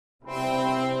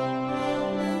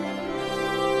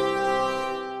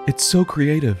It's so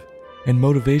creative and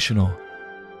motivational.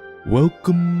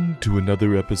 Welcome to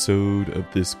another episode of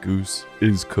This Goose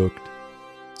is Cooked,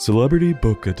 Celebrity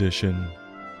Book Edition,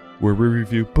 where we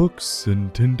review books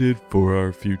intended for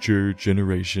our future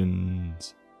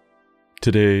generations.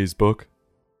 Today's book,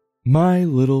 My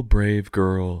Little Brave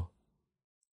Girl,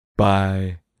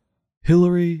 by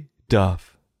Hilary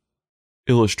Duff.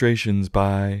 Illustrations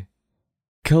by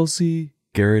Kelsey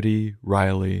Garrity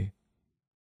Riley.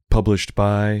 Published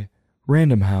by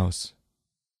Random House.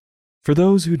 For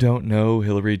those who don't know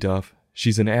Hilary Duff,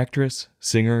 she's an actress,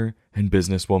 singer, and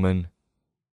businesswoman.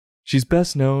 She's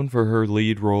best known for her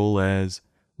lead role as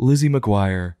Lizzie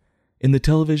McGuire in the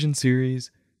television series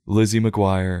Lizzie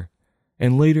McGuire,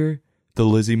 and later, the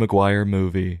Lizzie McGuire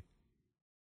movie.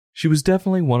 She was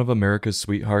definitely one of America's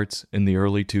sweethearts in the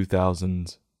early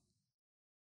 2000s.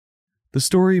 The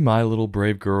story My Little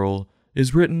Brave Girl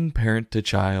is written parent to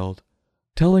child,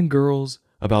 telling girls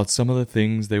about some of the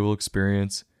things they will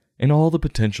experience and all the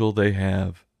potential they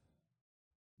have.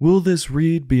 Will this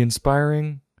read be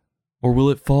inspiring, or will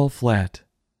it fall flat?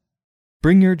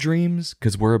 Bring your dreams,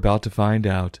 'cause we're about to find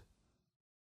out.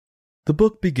 The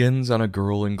book begins on a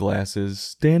girl in glasses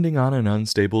standing on an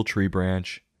unstable tree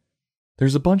branch.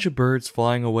 There's a bunch of birds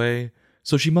flying away,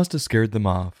 so she must have scared them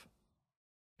off.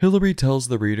 Hilary tells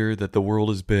the reader that the world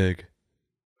is big.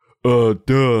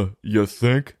 You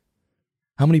think?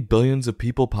 How many billions of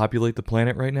people populate the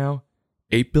planet right now?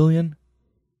 8 billion?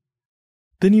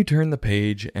 Then you turn the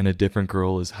page and a different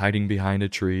girl is hiding behind a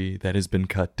tree that has been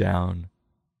cut down.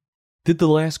 Did the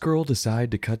last girl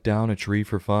decide to cut down a tree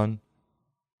for fun?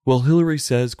 Well, Hilary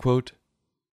says, quote,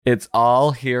 "It's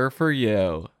all here for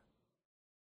you."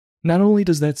 Not only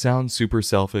does that sound super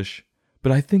selfish,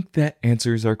 but I think that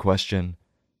answers our question.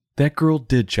 That girl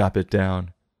did chop it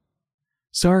down.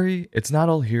 Sorry, it's not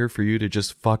all here for you to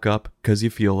just fuck up 'cause you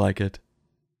feel like it.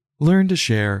 Learn to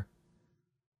share.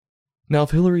 Now,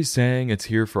 if Hilary's saying it's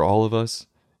here for all of us,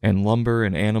 and lumber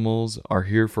and animals are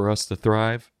here for us to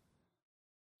thrive,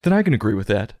 then I can agree with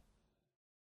that.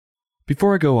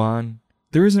 Before I go on,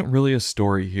 there isn't really a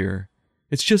story here.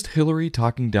 It's just Hilary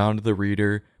talking down to the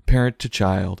reader, parent to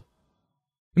child.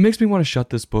 It makes me want to shut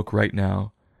this book right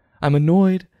now. I'm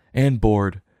annoyed and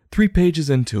bored, 3 pages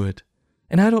into it.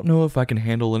 And I don't know if I can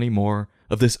handle any more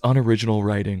of this unoriginal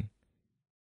writing.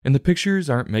 And the pictures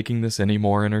aren't making this any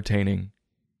more entertaining.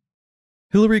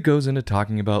 Hilary goes into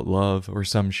talking about love or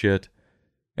some shit,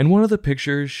 and one of the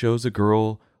pictures shows a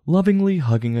girl lovingly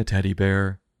hugging a teddy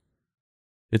bear.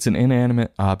 It's an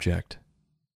inanimate object.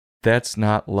 That's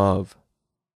not love.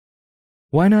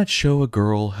 Why not show a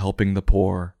girl helping the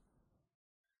poor?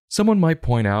 Someone might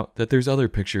point out that there's other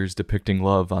pictures depicting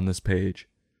love on this page,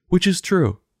 which is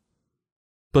true.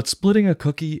 But splitting a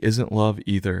cookie isn't love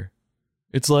either.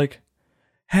 It's like,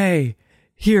 hey,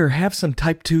 here, have some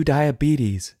type 2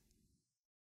 diabetes.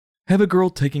 Have a girl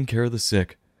taking care of the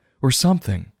sick, or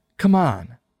something. Come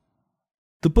on.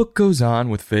 The book goes on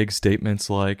with vague statements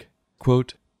like,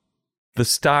 quote, "The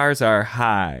stars are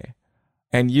high,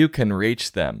 and you can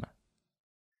reach them."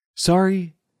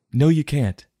 Sorry, no you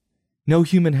can't. No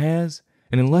human has,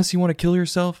 and unless you want to kill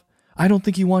yourself, I don't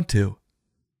think you want to.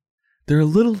 They're a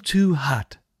little too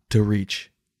hot to reach.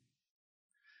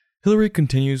 Hilary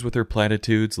continues with her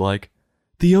platitudes like,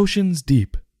 "The ocean's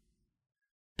deep."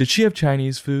 Did she have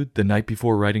Chinese food the night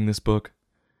before writing this book?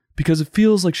 Because it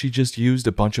feels like she just used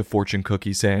a bunch of fortune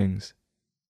cookie sayings.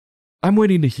 I'm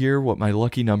waiting to hear what my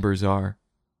lucky numbers are.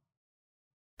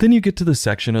 Then you get to the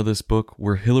section of this book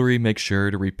where Hilary makes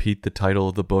sure to repeat the title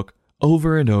of the book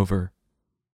over and over.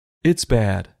 It's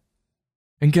bad.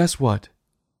 And guess what?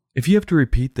 If you have to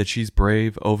repeat that she's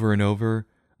brave over and over,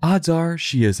 odds are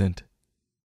she isn't.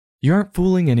 You aren't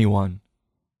fooling anyone.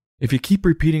 If you keep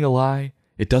repeating a lie,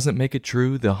 it doesn't make it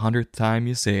true the 100th time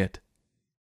you say it.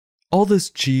 All this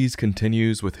cheese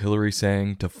continues with Hilary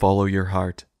saying to follow your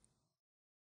heart.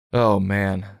 Oh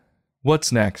man,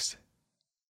 what's next?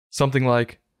 Something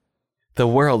like, "The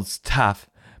world's tough,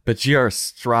 but you're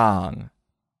strong."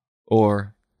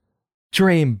 Or,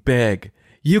 "Dream big,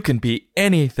 you can be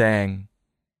anything."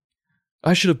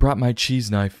 I should have brought my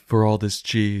cheese knife for all this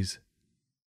cheese.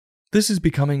 This is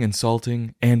becoming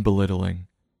insulting and belittling.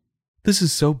 This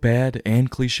is so bad and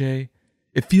cliché,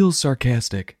 it feels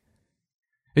sarcastic.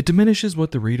 It diminishes what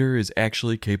the reader is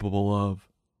actually capable of.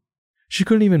 She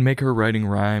couldn't even make her writing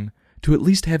rhyme to at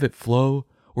least have it flow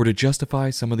or to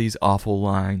justify some of these awful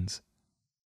lines.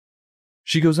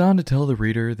 She goes on to tell the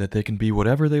reader that they can be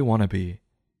whatever they want to be.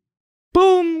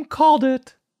 Boom! Called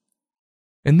it!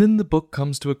 And then the book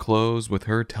comes to a close with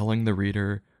her telling the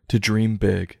reader to dream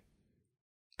big.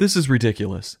 This is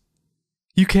ridiculous.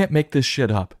 You can't make this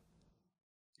shit up.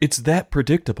 It's that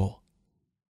predictable.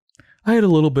 I had a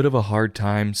little bit of a hard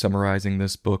time summarizing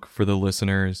this book for the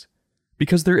listeners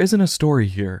because there isn't a story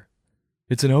here.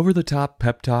 It's an over-the-top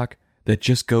pep talk that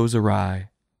just goes awry.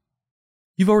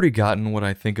 You've already gotten what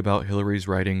I think about Hillary's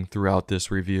writing throughout this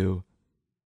review.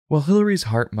 While Hillary's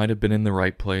heart might have been in the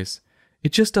right place,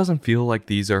 it just doesn't feel like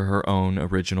these are her own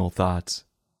original thoughts.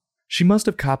 She must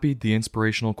have copied the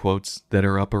inspirational quotes that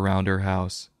are up around her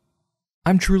house.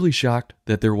 I'm truly shocked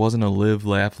that there wasn't a live,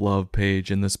 laugh, love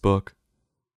page in this book.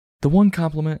 The one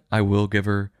compliment I will give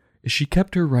her is she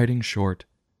kept her writing short,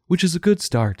 which is a good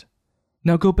start.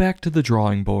 Now go back to the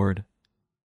drawing board.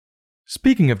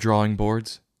 Speaking of drawing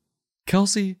boards,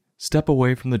 Kelsey, step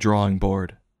away from the drawing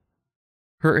board.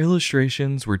 Her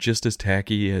illustrations were just as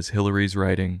tacky as Hillary's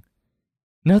writing.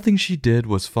 Nothing she did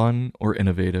was fun or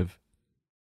innovative.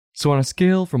 So on a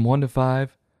scale from 1 to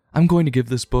 5, I'm going to give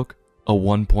this book a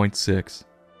 1.6.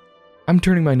 I'm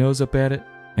turning my nose up at it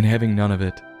and having none of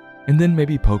it, and then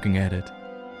maybe poking at it.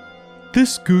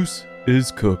 This goose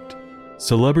is cooked.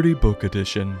 Celebrity Book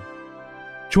Edition.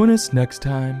 Join us next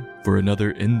time for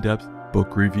another in-depth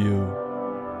book review.